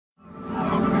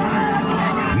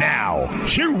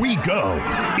Here we go.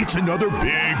 It's another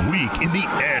big week in the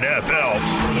NFL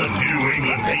for the New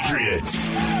England Patriots.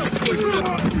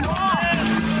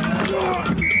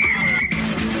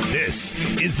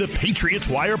 This is the Patriots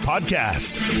Wire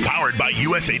podcast, powered by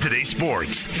USA Today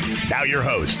Sports. Now your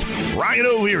host, Ryan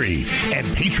O'Leary, and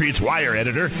Patriots Wire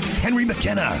editor, Henry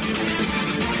McKenna.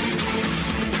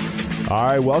 All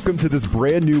right, welcome to this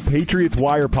brand new Patriots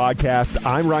Wire podcast.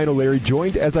 I'm Ryan O'Leary,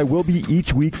 joined as I will be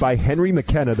each week by Henry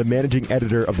McKenna, the managing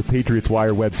editor of the Patriots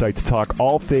Wire website, to talk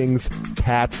all things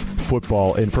Pats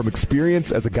football. And from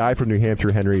experience as a guy from New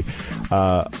Hampshire, Henry,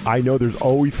 I know there's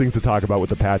always things to talk about with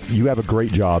the Pats. You have a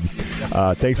great job.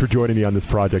 Thanks for joining me on this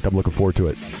project. I'm looking forward to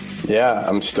it. Yeah,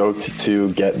 I'm stoked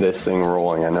to get this thing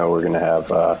rolling. I know we're going to have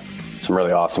some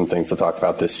really awesome things to talk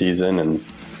about this season, and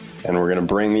we're going to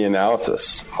bring the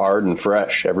analysis hard and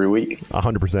fresh every week.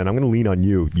 100%. I'm going to lean on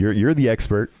you. You're the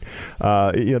expert.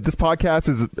 This podcast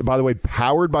is, by the way,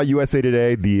 powered by USA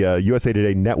Today, the USA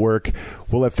Today network.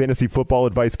 We'll have fantasy football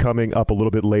advice coming up a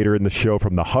little bit later in the show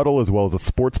from The Huddle, as well as a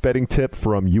sports betting tip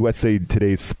from USA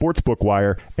Today's Sportsbook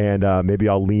Wire. And maybe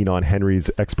I'll lean on Henry's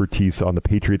expertise on the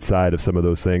Patriots side of some of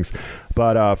those things.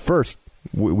 But first,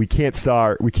 we can't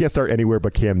start anywhere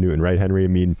but Cam Newton, right, Henry? I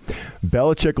mean,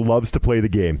 Belichick loves to play the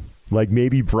game. Like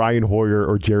maybe Brian Hoyer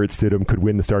or Jarrett Stidham could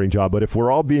win the starting job. But if we're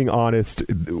all being honest,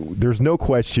 there's no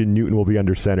question Newton will be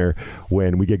under center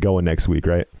when we get going next week,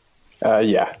 right?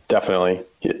 Yeah, definitely.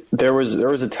 There was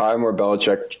a time where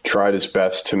Belichick tried his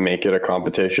best to make it a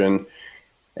competition,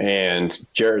 and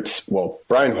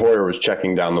Brian Hoyer was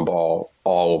checking down the ball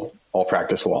all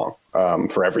practice long,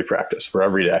 for every practice, for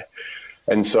every day.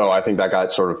 And so I think that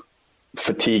got sort of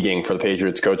fatiguing for the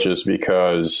Patriots coaches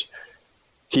because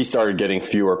he started getting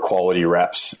fewer quality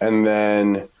reps. And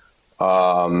then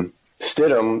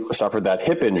Stidham suffered that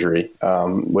hip injury,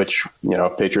 which,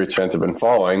 Patriots fans have been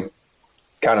following,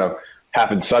 kind of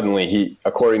happened suddenly.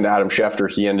 According to Adam Schefter,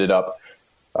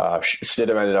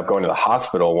 Stidham ended up going to the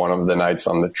hospital one of the nights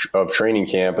of training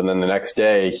camp. And then the next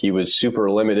day he was super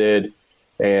limited,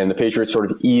 and the Patriots sort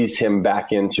of eased him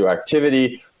back into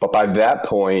activity. But by that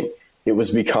point, it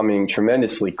was becoming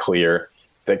tremendously clear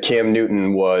that Cam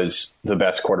Newton was the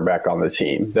best quarterback on the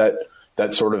team. That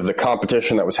sort of the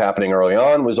competition that was happening early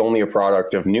on was only a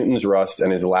product of Newton's rust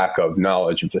and his lack of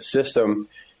knowledge of the system.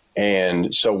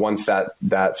 And so once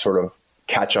that sort of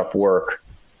catch-up work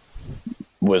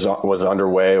was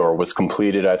underway or was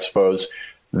completed, I suppose,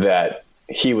 that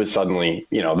he was suddenly,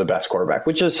 the best quarterback,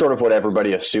 which is sort of what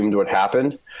everybody assumed would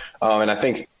happen. And I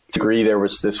think to a degree there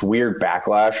was this weird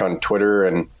backlash on Twitter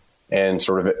and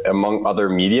sort of among other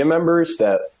media members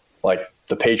that like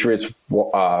the Patriots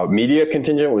media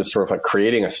contingent was sort of like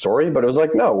creating a story, but it was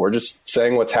like, no, we're just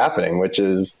saying what's happening, which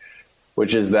is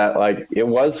that like it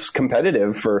was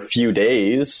competitive for a few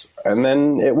days and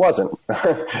then it wasn't.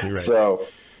 Right. So,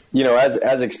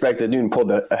 as expected, Newton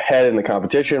pulled ahead in the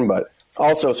competition, but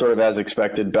also sort of as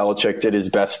expected, Belichick did his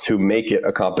best to make it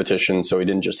a competition, so he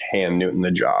didn't just hand Newton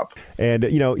the job. And,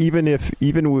 even if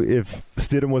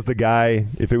Stidham was the guy,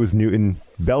 if it was Newton,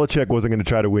 Belichick wasn't going to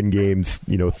try to win games,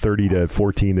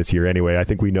 30-14 this year anyway. I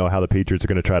think we know how the Patriots are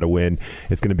going to try to win.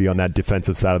 It's going to be on that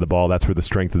defensive side of the ball. That's where the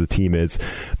strength of the team is.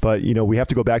 But, we have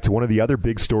to go back to one of the other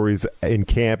big stories in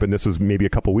camp, and this was maybe a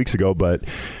couple weeks ago, but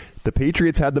the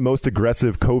Patriots had the most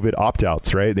aggressive COVID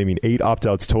opt-outs, right? 8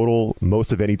 opt-outs total,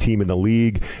 most of any team in the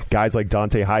league. Guys like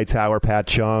Dante Hightower, Pat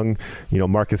Chung,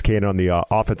 Marcus Cannon on the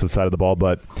offensive side of the ball.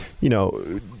 But,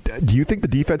 do you think the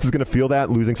defense is going to feel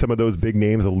that, losing some of those big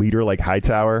names, a leader like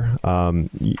Hightower? Where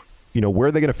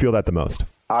are they going to feel that the most?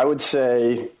 I would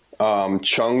say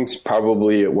Chung's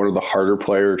probably one of the harder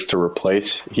players to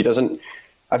replace.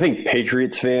 I think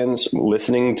Patriots fans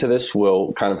listening to this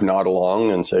will kind of nod along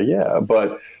and say, yeah,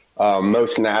 but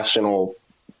most national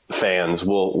fans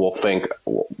will think,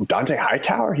 well, Dante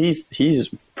Hightower,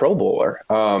 he's Pro Bowler.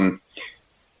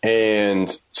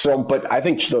 And so, but I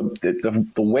think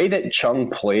the way that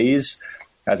Chung plays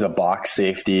as a box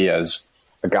safety, as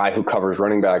a guy who covers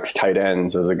running backs, tight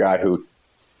ends, as a guy who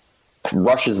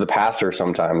rushes the passer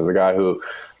sometimes, a guy who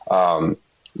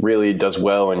really does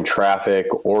well in traffic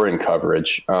or in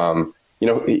coverage. There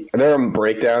are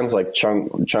breakdowns like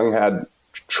Chung had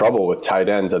trouble with tight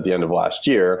ends at the end of last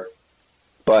year,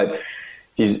 but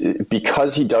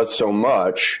because he does so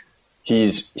much,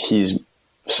 he's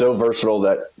so versatile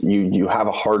that you have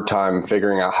a hard time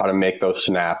figuring out how to make those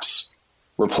snaps,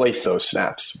 replace those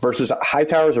snaps. Versus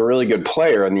Hightower's a really good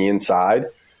player on the inside,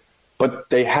 but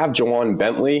they have Jawan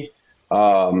Bentley.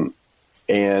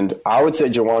 And I would say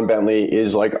Jawan Bentley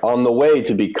is like on the way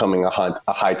to becoming a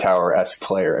Hightower-esque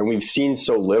player. And we've seen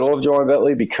so little of Jawan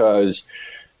Bentley because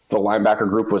the linebacker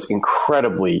group was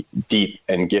incredibly deep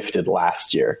and gifted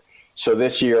last year. So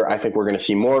this year, I think we're going to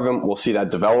see more of him. We'll see that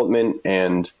development,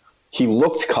 and he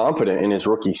looked competent in his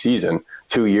rookie season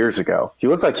 2 years ago. He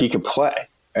looked like he could play,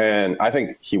 and I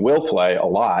think he will play a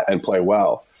lot and play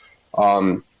well.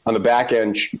 On the back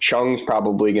end, Chung's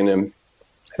probably going to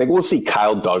 – I think we'll see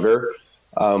Kyle Duggar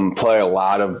play a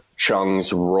lot of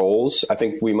Chung's roles. I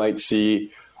think we might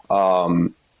see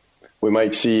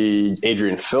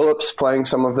Adrian Phillips playing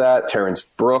some of that, Terrence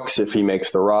Brooks if he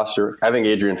makes the roster. I think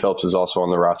Adrian Phillips is also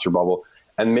on the roster bubble.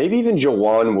 And maybe even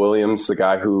Jawan Williams, the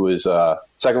guy who was a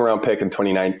second-round pick in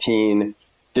 2019,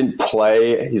 didn't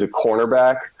play. He's a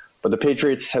cornerback. But the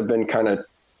Patriots have been kind of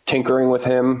tinkering with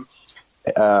him.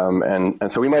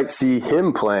 And so we might see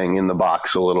him playing in the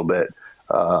box a little bit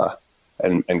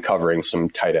and covering some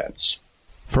tight ends.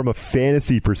 From a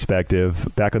fantasy perspective,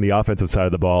 back on the offensive side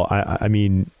of the ball, I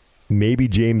mean, maybe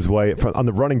James White on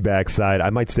the running back side. I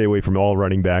might stay away from all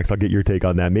running backs. I'll get your take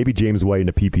on that. Maybe James White in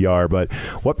a PPR, but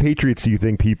what Patriots do you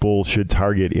think people should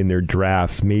target in their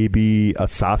drafts? Maybe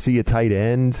Asasi, a tight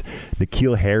end,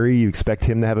 N'Keal Harry. You expect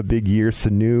him to have a big year.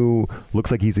 Sanu looks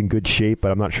like he's in good shape,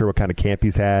 but I'm not sure what kind of camp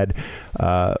he's had.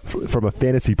 From a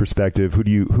fantasy perspective,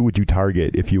 who would you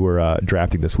target if you were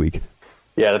drafting this week?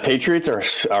 Yeah, the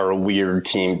Patriots are a weird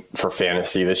team for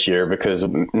fantasy this year because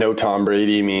no Tom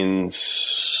Brady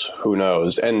means who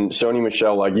knows. And Sony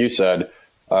Michel, like you said,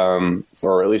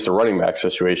 or at least a running back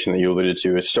situation that you alluded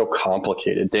to, is so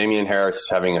complicated. Damian Harris is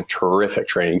having a terrific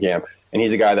training camp, and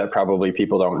he's a guy that probably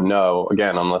people don't know,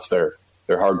 again, unless they're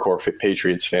hardcore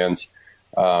Patriots fans.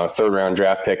 Third-round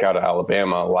draft pick out of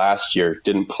Alabama last year,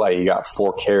 didn't play. He got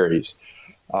 4 carries.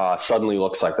 Suddenly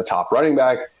looks like the top running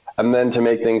back. And then to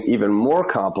make things even more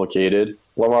complicated,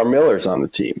 Lamar Miller's on the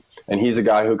team. And he's a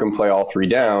guy who can play all 3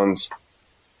 downs,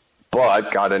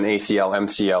 but got an ACL,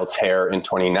 MCL tear in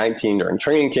 2019 during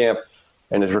training camp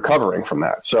and is recovering from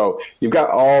that. So you've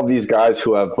got all of these guys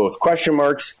who have both question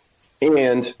marks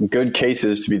and good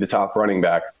cases to be the top running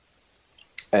back.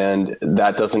 And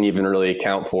that doesn't even really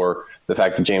account for the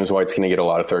fact that James White's going to get a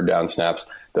lot of third down snaps,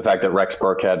 the fact that Rex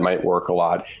Burkhead might work a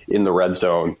lot in the red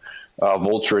zone,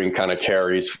 vulturing kind of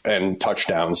carries and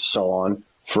touchdowns, so on,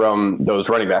 from those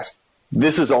running backs.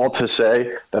 This is all to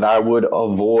say that I would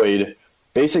avoid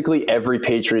basically every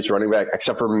Patriots running back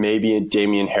except for maybe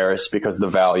Damian Harris because the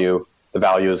value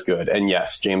is good. And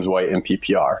yes, James White in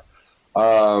PPR.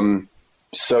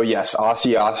 So yes,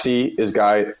 Asiasi is a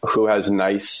guy who has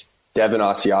nice, Devin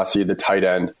Asiasi, the tight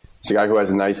end, is a guy who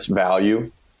has nice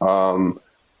value. I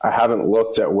haven't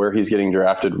looked at where he's getting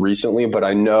drafted recently, but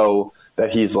I know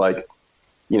that he's like,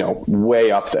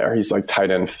 way up there. He's like tight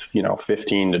end,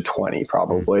 15 to 20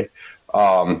 probably.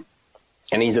 And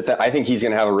I think he's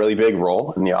going to have a really big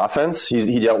role in the offense.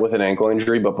 He dealt with an ankle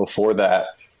injury, but before that,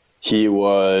 he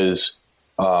was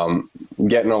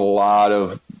getting a lot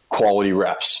of quality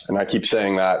reps. And I keep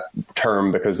saying that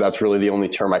term because that's really the only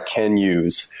term I can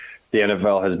use. The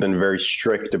NFL has been very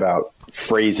strict about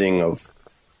phrasing of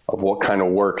what kind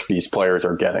of work these players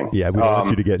are getting. Yeah, we don't want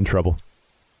you to get in trouble.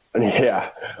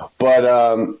 Yeah, but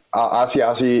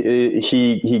Asiasi,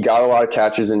 he got a lot of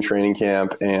catches in training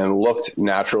camp and looked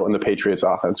natural in the Patriots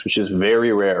offense, which is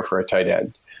very rare for a tight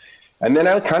end. And then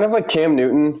I kind of like Cam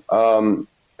Newton.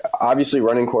 Obviously,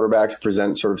 running quarterbacks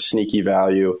present sort of sneaky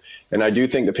value, and I do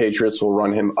think the Patriots will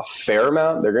run him a fair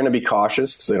amount. They're going to be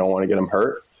cautious because they don't want to get him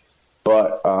hurt.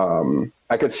 But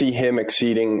I could see him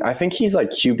exceeding, I think he's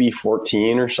like QB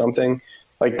 14 or something.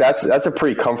 Like that's a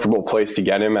pretty comfortable place to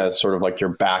get him as sort of like your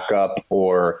backup,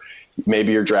 or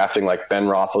maybe you're drafting like Ben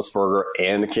Roethlisberger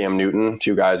and Cam Newton,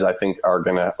 2 guys I think are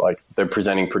gonna they're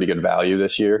presenting pretty good value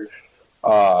this year.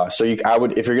 I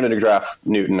would, if you're gonna draft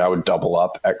Newton, I would double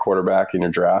up at quarterback in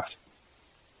your draft.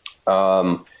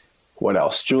 What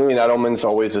else? Julian Edelman's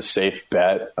always a safe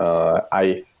bet.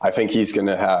 I think he's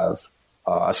gonna have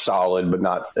a solid but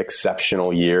not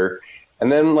exceptional year,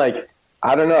 and then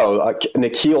I don't know.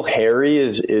 N'Keal Harry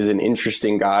is an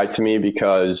interesting guy to me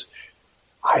because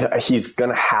he's going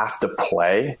to have to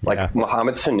play.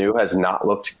 Mohamed Sanu has not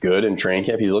looked good in training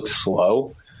camp. He's looked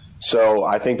slow. So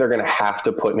I think they're going to have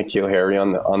to put N'Keal Harry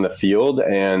on the field,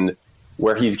 and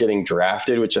where he's getting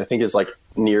drafted, which I think is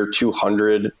near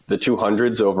 200, the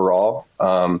 200s overall.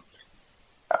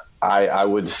 I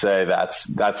would say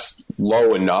that's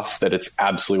low enough that it's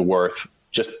absolutely worth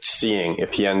just seeing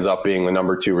if he ends up being the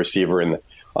number 2 receiver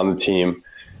on the team.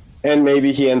 And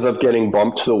maybe he ends up getting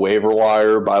bumped to the waiver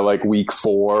wire by week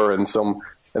 4 and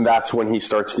that's when he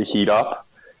starts to heat up.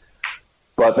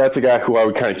 But that's a guy who I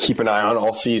would kind of keep an eye on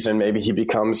all season. Maybe he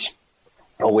becomes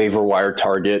a waiver wire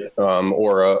target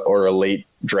or a late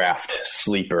draft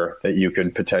sleeper that you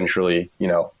could potentially,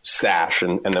 stash.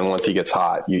 And then once he gets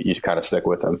hot, you kind of stick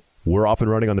with him. We're off and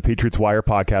running on the Patriots Wire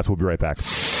podcast. We'll be right back.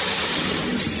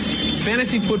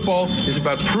 Fantasy football is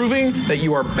about proving that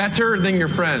you are better than your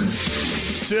friends.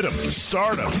 Sit 'em,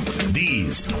 start 'em.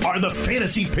 These are the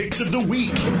fantasy picks of the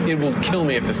week. It will kill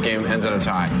me if this game ends in a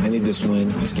tie. I need this win.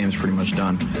 This game's pretty much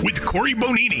done. With Corey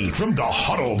Bonini from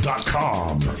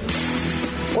thehuddle.com.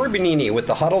 Corey Bonini with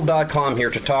thehuddle.com here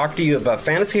to talk to you about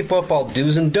fantasy football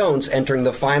do's and don'ts entering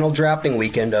the final drafting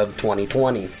weekend of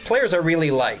 2020. Players I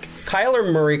really like.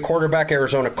 Kyler Murray, quarterback,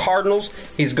 Arizona Cardinals.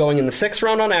 He's going in the 6th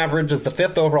round on average as the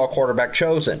 5th overall quarterback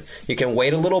chosen. You can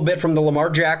wait a little bit from the Lamar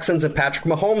Jacksons and Patrick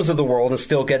Mahomes of the world and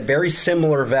still get very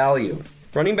similar value.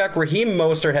 Running back Raheem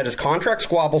Mostert had his contract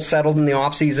squabble settled in the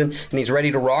offseason, and he's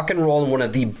ready to rock and roll in one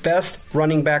of the best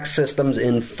running back systems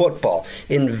in football.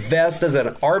 Invest as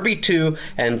an RB2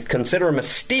 and consider him a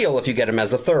steal if you get him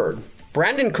as a 3rd.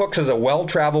 Brandon Cooks is a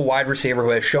well-traveled wide receiver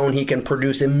who has shown he can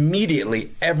produce immediately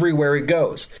everywhere he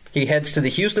goes. He heads to the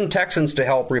Houston Texans to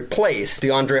help replace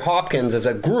DeAndre Hopkins as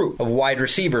a group of wide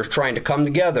receivers trying to come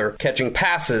together, catching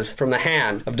passes from the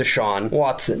hand of Deshaun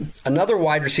Watson. Another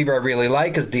wide receiver I really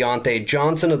like is Deontay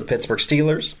Johnson of the Pittsburgh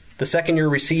Steelers. The second-year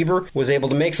receiver was able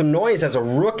to make some noise as a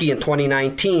rookie in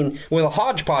 2019 with a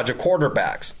hodgepodge of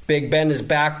quarterbacks. Big Ben is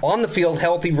back on the field,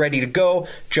 healthy, ready to go.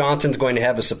 Johnson's going to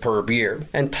have a superb year.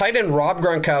 And tight end Rob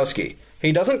Gronkowski.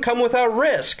 He doesn't come without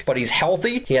risk, but he's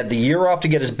healthy. He had the year off to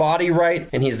get his body right,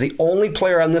 and he's the only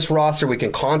player on this roster we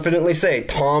can confidently say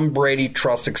Tom Brady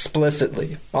trusts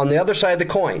explicitly. On the other side of the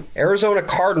coin, Arizona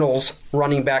Cardinals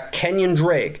running back Kenyon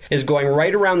Drake is going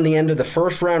right around the end of the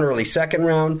 1st round, early 2nd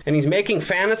round, and he's making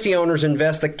fantasy owners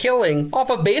invest a killing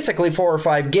off of basically 4 or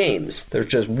 5 games. There's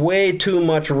just way too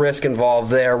much risk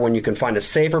involved there when you can find a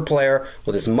safer player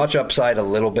with as much upside a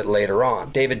little bit later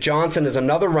on. David Johnson is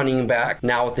another running back,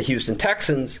 now with the Houston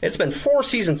Texans. It's been 4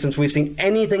 seasons since we've seen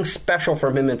anything special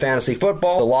from him in fantasy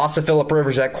football. The loss of Phillip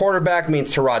Rivers at quarterback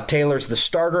means Tyrod Taylor's the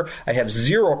starter. I have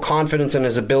zero confidence in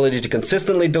his ability to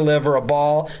consistently deliver a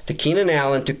ball to Keenan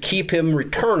Allen to keep him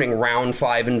returning round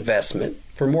 5 investment.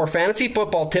 For more fantasy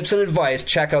football tips and advice,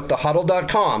 check out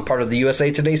thehuddle.com, part of the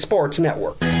USA Today Sports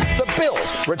Network. The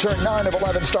Bills returned 9 of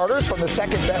 11 starters from the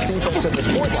second-best defense in the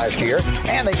sport last year,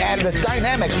 and they added a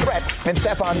dynamic threat in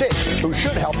Stephon Diggs, who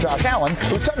should help Josh Allen,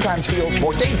 who sometimes feels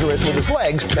more dangerous with his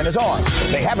legs than his arm.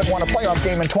 They haven't won a playoff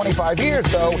game in 25 years,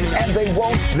 though, and they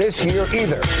won't this year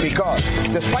either, because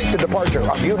despite the departure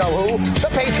of you-know-who, the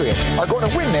Patriots are going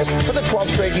to win this for the 12th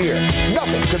straight year.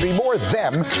 Nothing could be more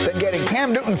them than getting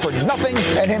Cam Newton for nothing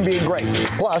and him being great.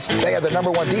 Plus, they had the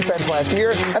 #1 defense last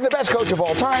year, and the best coach of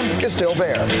all time is still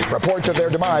there. Reports of their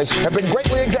demise have been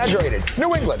greatly exaggerated.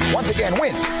 New England once again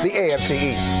wins the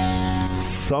AFC East.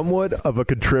 Somewhat of a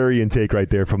contrarian take right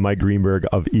there from Mike Greenberg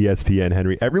of ESPN,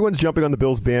 Henry. Everyone's jumping on the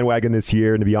Bills bandwagon this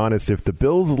year, and to be honest, if the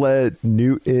Bills let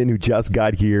Newton, who just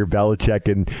got here, Belichick,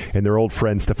 and their old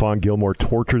friend Stephon Gilmore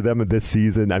torture them this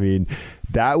season, I mean,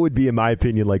 that would be, in my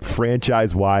opinion, like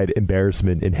franchise-wide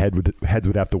embarrassment, and heads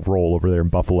would have to roll over there in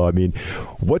Buffalo. I mean,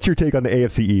 what's your take on the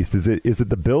AFC East? Is it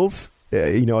the Bills,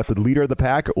 at the leader of the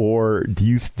pack, or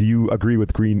do you agree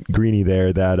with Greeny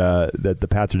there that the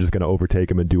Pats are just going to overtake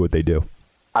them and do what they do?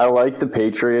 I like the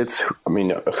Patriots. I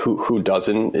mean, who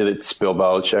doesn't? It's Bill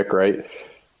Belichick, right?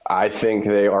 I think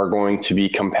they are going to be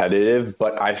competitive,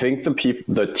 but I think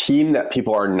the team that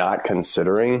people are not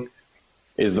considering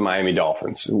is the Miami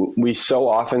Dolphins. We so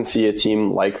often see a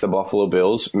team like the Buffalo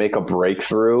Bills make a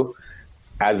breakthrough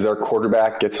as their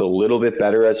quarterback gets a little bit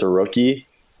better as a rookie.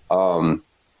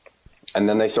 And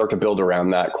then they start to build around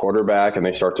that quarterback, and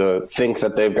they start to think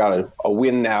that they've got a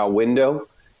win now window,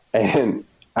 and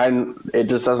it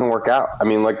just doesn't work out. I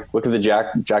mean, look at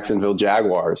the Jacksonville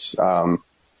Jaguars,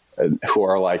 who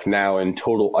are like now in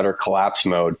total utter collapse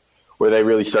mode, where they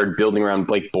really started building around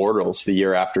Blake Bortles the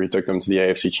year after he took them to the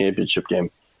AFC Championship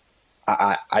game.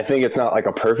 I think it's not like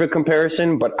a perfect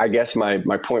comparison, but I guess my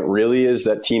point really is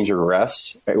that teams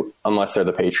regress, unless they're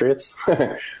the Patriots,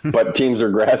 but teams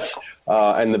regress.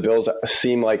 And the Bills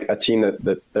seem like a team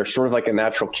that they're sort of like a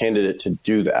natural candidate to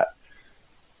do that.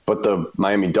 But the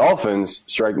Miami Dolphins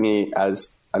strike me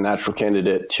as a natural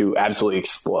candidate to absolutely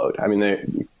explode. I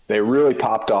mean, they really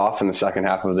popped off in the second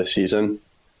half of the season.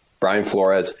 Brian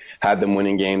Flores had them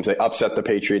winning games. They upset the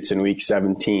Patriots in week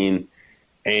 17.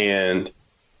 And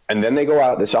then they go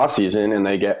out this offseason and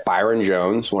they get Byron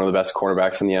Jones, one of the best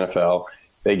cornerbacks in the NFL.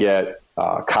 They get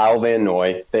Kyle Van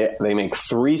Noy. They make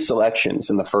 3 selections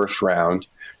in the first round.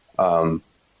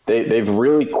 They've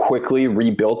really quickly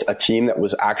rebuilt a team that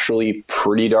was actually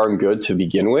pretty darn good to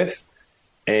begin with.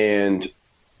 And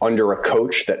under a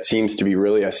coach that seems to be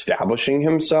really establishing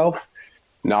himself,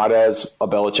 not as a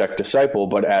Belichick disciple,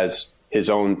 but as his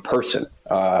own person,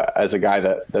 as a guy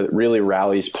that really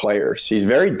rallies players. He's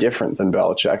very different than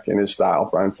Belichick in his style,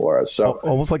 Brian Flores. So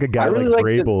almost like a guy like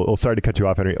Vrabel. Sorry to cut you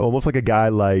off, Henry. Almost like a guy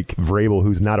like Vrabel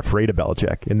who's not afraid of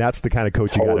Belichick, and that's the kind of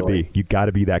coach you got to be. You got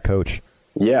to be that coach.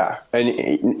 Yeah,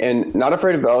 and not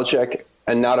afraid of Belichick,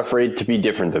 and not afraid to be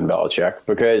different than Belichick,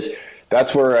 because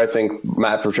that's where I think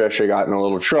Matt Patricia got in a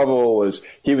little trouble. Was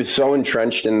he was so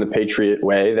entrenched in the Patriot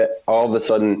way that all of a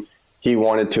sudden he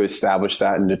wanted to establish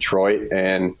that in Detroit,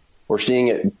 and we're seeing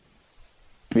it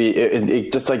be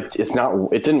it just like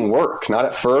it didn't work, not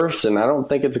at first, and I don't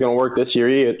think it's going to work this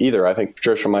year either. I think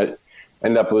Patricia might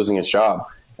end up losing his job,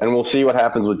 and we'll see what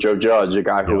happens with Joe Judge, a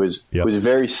guy who was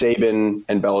very Saban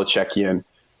and Belichickian.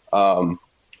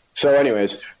 So,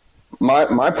 anyways,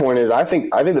 my point is, I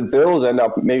think the Bills end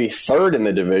up maybe third in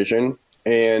the division,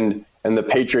 and the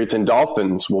Patriots and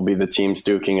Dolphins will be the teams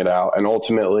duking it out, and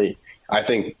ultimately, I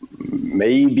think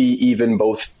maybe even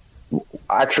both.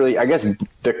 Actually, I guess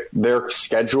their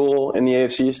schedule in the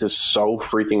AFC East is so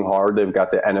freaking hard. They've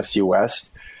got the NFC West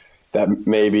that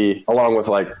maybe, along with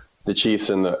like the Chiefs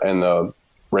and the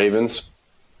Ravens.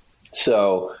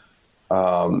 So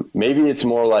maybe it's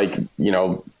more like,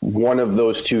 one of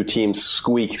those two teams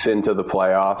squeaks into the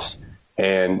playoffs,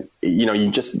 and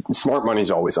smart money's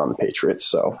always on the Patriots.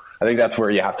 So I think that's where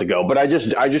you have to go. But I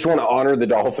just want to honor the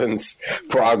Dolphins'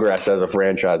 progress as a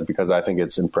franchise because I think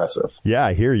it's impressive. Yeah,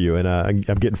 I hear you, and I'm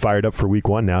getting fired up for Week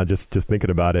 1 now. Just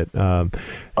thinking about it.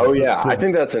 I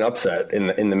think that's an upset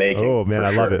in the making. Oh man,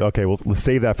 I love it. Okay, well, let's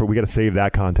save that we got to save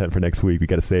that content for next week. We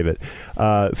got to save it.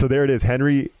 So there it is.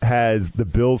 Henry has the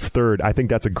Bills third. I think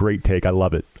that's a great take. I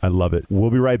love it. We'll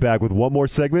be right back with one more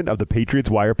segment of the Patriots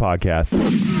Wire podcast.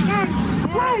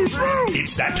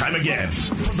 It's that time again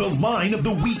for the line of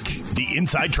the week. The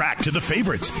inside track to the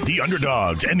favorites, the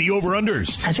underdogs, and the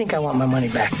over-unders. I think I want my money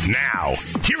back. Now,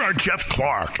 here are Jeff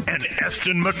Clark and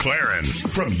Eston McLaren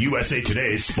from USA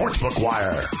Today's Sportsbook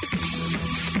Wire.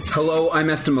 Hello, I'm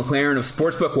Eston McLaren of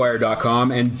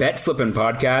SportsbookWire.com and Bet Slippin'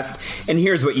 Podcast, and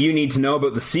here's what you need to know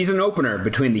about the season opener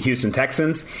between the Houston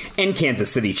Texans and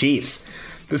Kansas City Chiefs.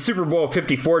 The Super Bowl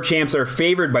 54 champs are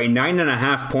favored by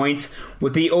 9.5 points,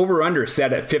 with the over-under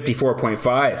set at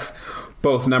 54.5.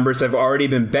 Both numbers have already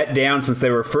been bet down since they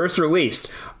were first released,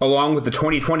 along with the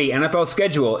 2020 NFL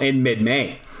schedule in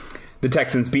mid-May. The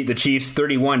Texans beat the Chiefs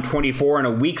 31-24 in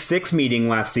a Week 6 meeting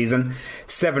last season.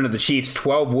 7 of the Chiefs'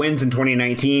 12 wins in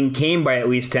 2019 came by at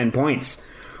least 10 points.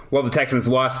 While the Texans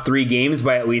lost 3 games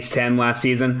by at least 10 last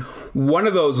season, one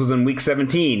of those was in Week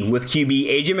 17 with QB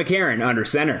A.J. McCarron under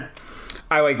center.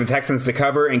 I like the Texans to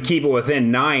cover and keep it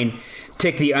within 9.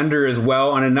 Take the under as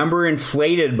well on a number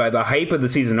inflated by the hype of the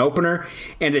season opener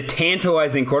and a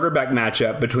tantalizing quarterback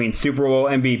matchup between Super Bowl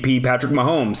MVP Patrick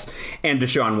Mahomes and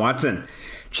Deshaun Watson.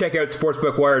 Check out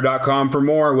SportsbookWire.com for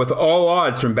more with all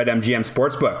odds from BetMGM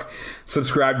Sportsbook.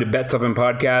 Subscribe to Bet Slippin'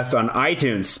 Podcast on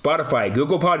iTunes, Spotify,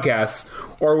 Google Podcasts,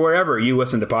 or wherever you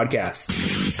listen to podcasts.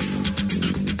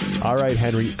 All right,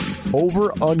 Henry.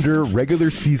 Over under regular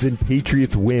season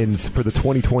Patriots wins for the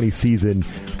 2020 season.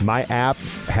 My app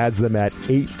has them at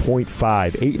 8.5,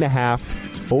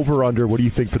 8.5 over under. What do you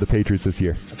think for the Patriots this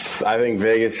year? I think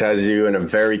Vegas has you in a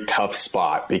very tough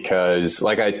spot because,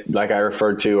 like I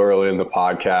referred to earlier in the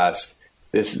podcast,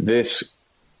 this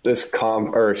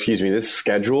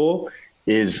schedule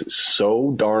is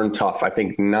so darn tough. I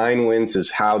think 9 wins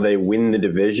is how they win the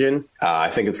division.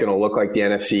 I think it's going to look like the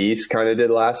NFC East kind of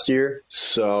did last year.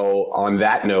 So on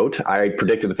that note, I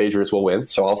predicted the Patriots will win.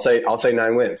 So I'll say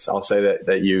 9 wins. I'll say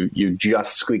that you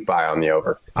just squeak by on the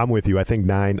over. I'm with you. I think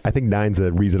 9. I think 9's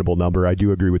a reasonable number. I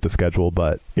do agree with the schedule,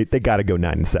 but they got to go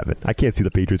 9-7. I can't see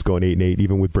the Patriots going 8-8,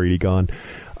 even with Brady gone.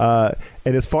 And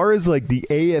as far as like the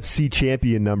AFC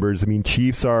champion numbers, I mean,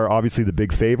 Chiefs are obviously the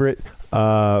big favorite.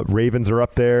 Ravens are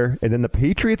up there, and then the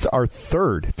Patriots are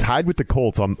third, tied with the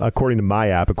Colts, according to my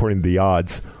app, according to the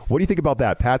odds. What do you think about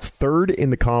that? Pat's third in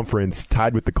the conference,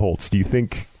 tied with the Colts. Do you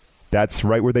think that's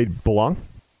right where they belong?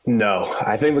 No,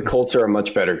 I think the Colts are a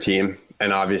much better team,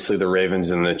 and obviously the Ravens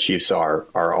and the Chiefs are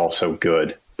also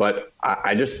good. But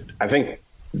I think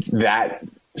that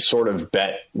sort of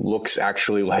bet looks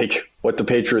actually like what the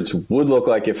Patriots would look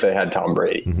like if they had Tom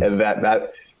Brady. Mm-hmm. And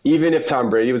that even if Tom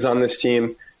Brady was on this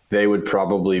team, they would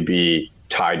probably be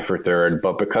tied for third.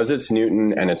 But because it's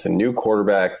Newton and it's a new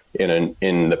quarterback in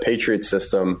the Patriots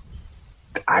system,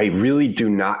 I really do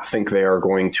not think they are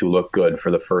going to look good for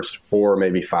the first 4,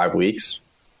 maybe 5 weeks.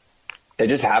 They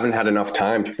just haven't had enough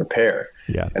time to prepare.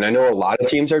 Yeah. And I know a lot of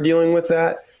teams are dealing with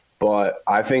that, but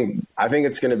I think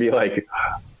it's going to be like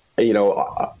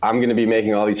I'm going to be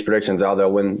making all these predictions.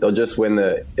 They'll just win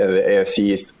the AFC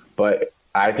East, but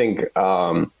I think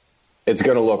it's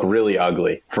going to look really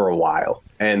ugly for a while,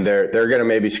 and they're going to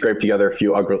maybe scrape together a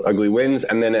few ugly wins,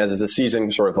 and then as the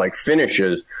season sort of like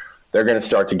finishes, they're going to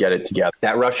start to get it together.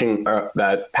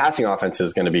 That passing offense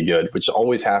is going to be good, which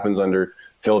always happens under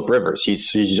Phillip Rivers.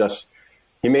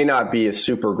 He may not be a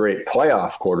super great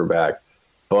playoff quarterback,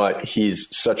 but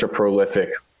he's such a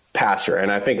prolific passer.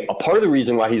 And I think a part of the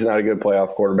reason why he's not a good playoff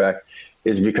quarterback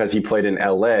is because he played in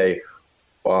LA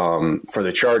for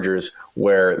the Chargers,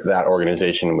 where that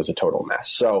organization was a total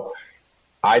mess. So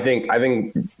I think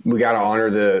we got to honor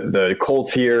the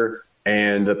Colts here,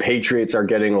 and the Patriots are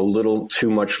getting a little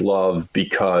too much love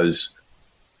because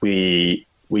we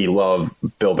love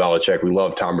Bill Belichick. We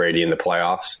love Tom Brady in the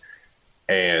playoffs.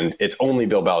 And it's only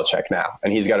Bill Belichick now.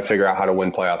 And he's got to figure out how to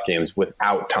win playoff games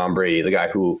without Tom Brady, the guy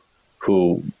who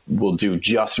will do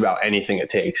just about anything it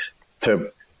takes to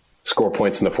score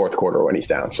points in the fourth quarter when he's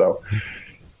down. So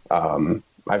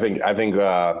I think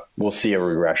we'll see a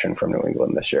regression from New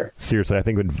England this year. Seriously, I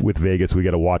think with Vegas, we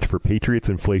got to watch for Patriots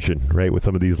inflation, right? With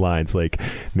some of these lines, like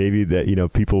maybe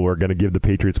that people are going to give the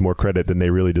Patriots more credit than they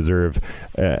really deserve,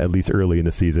 at least early in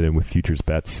the season and with futures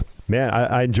bets. Man,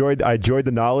 I enjoyed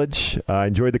the knowledge. I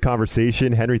enjoyed the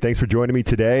conversation. Henry, thanks for joining me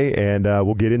today, and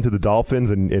we'll get into the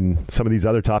Dolphins and some of these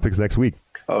other topics next week.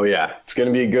 Oh yeah, it's going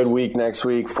to be a good week next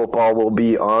week. Football will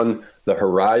be on the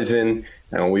horizon,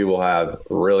 and we will have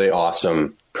really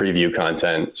awesome preview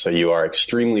content, so you are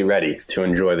extremely ready to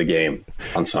enjoy the game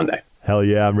on Sunday. Hell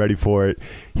yeah, I'm ready for it.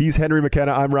 He's Henry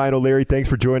McKenna. I'm Ryan O'Leary. Thanks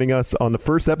for joining us on the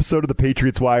first episode of the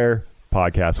Patriots Wire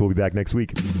podcast. We'll be back next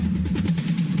week.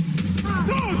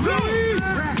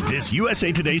 This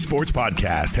USA Today Sports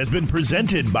Podcast has been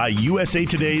presented by USA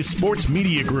Today's Sports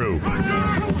Media Group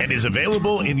and is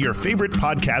available in your favorite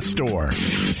podcast store.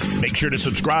 Make sure to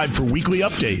subscribe for weekly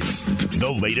updates,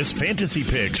 the latest fantasy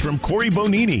picks from Corey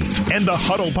Bonini, and the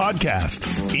Huddle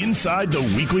Podcast, Inside the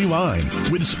Weekly Line,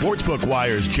 with Sportsbook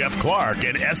Wire's Jeff Clark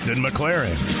and Eston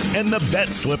McLaren, and the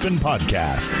Bet Slippin'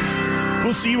 Podcast.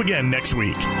 We'll see you again next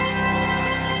week.